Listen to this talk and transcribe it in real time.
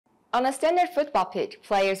On a standard football pitch,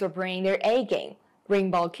 players will bring their A game, ring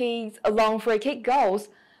ball kicks, long free kick goals.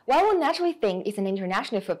 One would naturally think it's an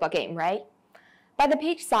international football game, right? By the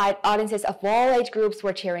pitch side, audiences of all age groups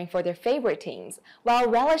were cheering for their favorite teams, while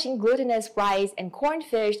relishing glutinous rice and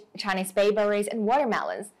cornfish, Chinese bayberries, and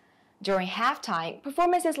watermelons. During halftime,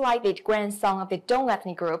 performances like the grand song of the Dong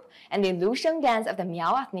ethnic group and the Lu Sheng dance of the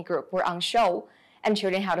Miao ethnic group were on show, and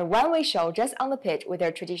children held a runway show just on the pitch with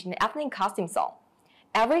their traditional ethnic costume song.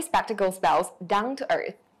 Every spectacle spells down to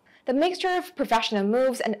earth. The mixture of professional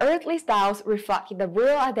moves and earthly styles reflected the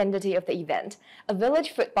real identity of the event, a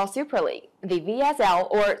village football super league, the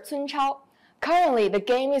VSL or Cunchao. Currently, the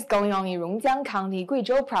game is going on in Rongjiang County,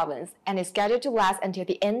 Guizhou Province, and is scheduled to last until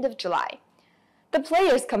the end of July. The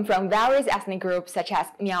players come from various ethnic groups such as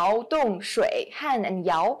Miao, Dong, Shui, Han, and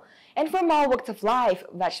Yao, and from all walks of life: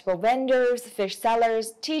 vegetable vendors, fish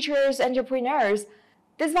sellers, teachers, entrepreneurs.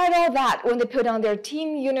 Despite all that, when they put on their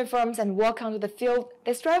team uniforms and walk onto the field,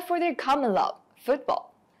 they strive for their common love,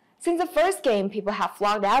 football. Since the first game, people have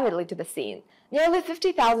flocked avidly to the scene. Nearly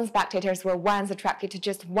 50,000 spectators were once attracted to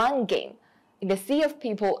just one game. In the sea of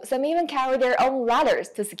people, some even carried their own ladders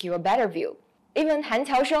to secure a better view. Even Han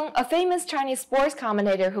Qiaosheng, a famous Chinese sports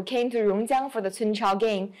commentator who came to Rongjiang for the Cunchao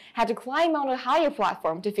game, had to climb on a higher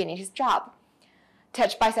platform to finish his job.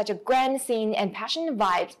 Touched by such a grand scene and passionate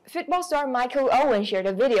vibes, football star Michael Owen shared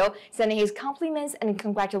a video sending his compliments and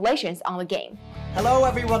congratulations on the game. Hello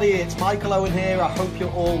everybody, it's Michael Owen here. I hope you're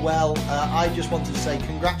all well. I just wanted to say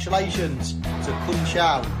congratulations to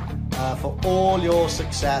Cunchao for all your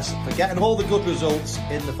success, for getting all the good results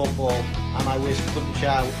in the football, and I wish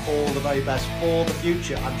Cunchao all the very best for the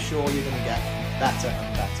future. I'm sure you're going to get better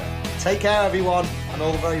and better. Take care everyone, and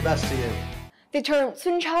all the very best to you. The term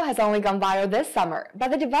Cunchao has only gone viral this summer, but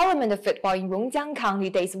the development of football in Rongjiang County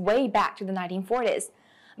dates way back to the 1940s.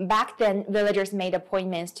 Back then, villagers made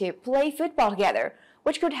appointments to play football together,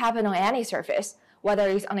 which could happen on any surface, whether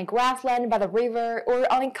it's on a grassland by the river or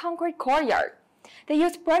on a concrete courtyard. They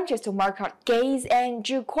used branches to mark out gates and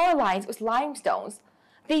drew core lines with limestones.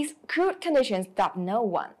 These crude conditions stopped no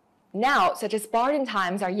one. Now, such as Spartan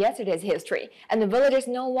times are yesterday's history, and the villagers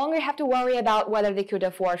no longer have to worry about whether they could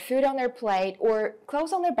afford food on their plate or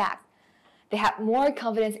clothes on their backs. They have more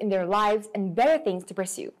confidence in their lives and better things to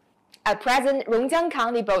pursue. At present, Rongjiang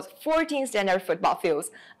County boasts 14 standard football fields,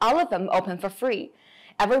 all of them open for free.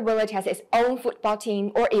 Every village has its own football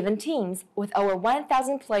team or even teams, with over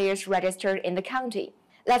 1,000 players registered in the county.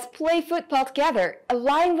 Let's play football together, a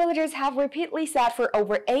line villagers have repeatedly said for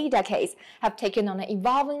over 8 decades, have taken on an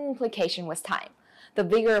evolving implication with time. The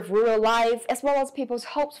vigor of rural life, as well as people's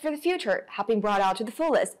hopes for the future, have been brought out to the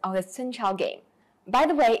fullest on this Cunchao game. By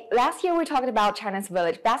the way, last year we talked about China's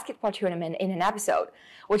village basketball tournament in an episode,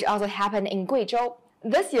 which also happened in Guizhou.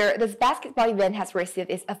 This year, this basketball event has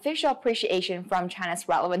received its official appreciation from China's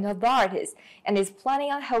relevant authorities and is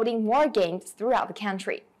planning on holding more games throughout the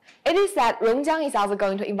country. It is said Rongjiang is also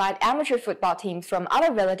going to invite amateur football teams from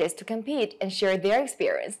other villages to compete and share their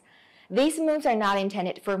experience. These moves are not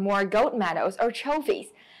intended for more gold medals or trophies,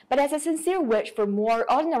 but as a sincere wish for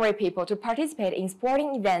more ordinary people to participate in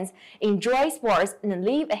sporting events, enjoy sports, and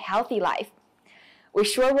live a healthy life. We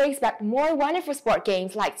surely expect more wonderful sport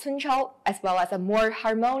games like Cunchao, as well as a more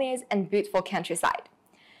harmonious and beautiful countryside.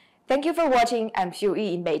 Thank you for watching. I'm Xiu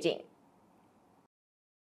Yi in Beijing.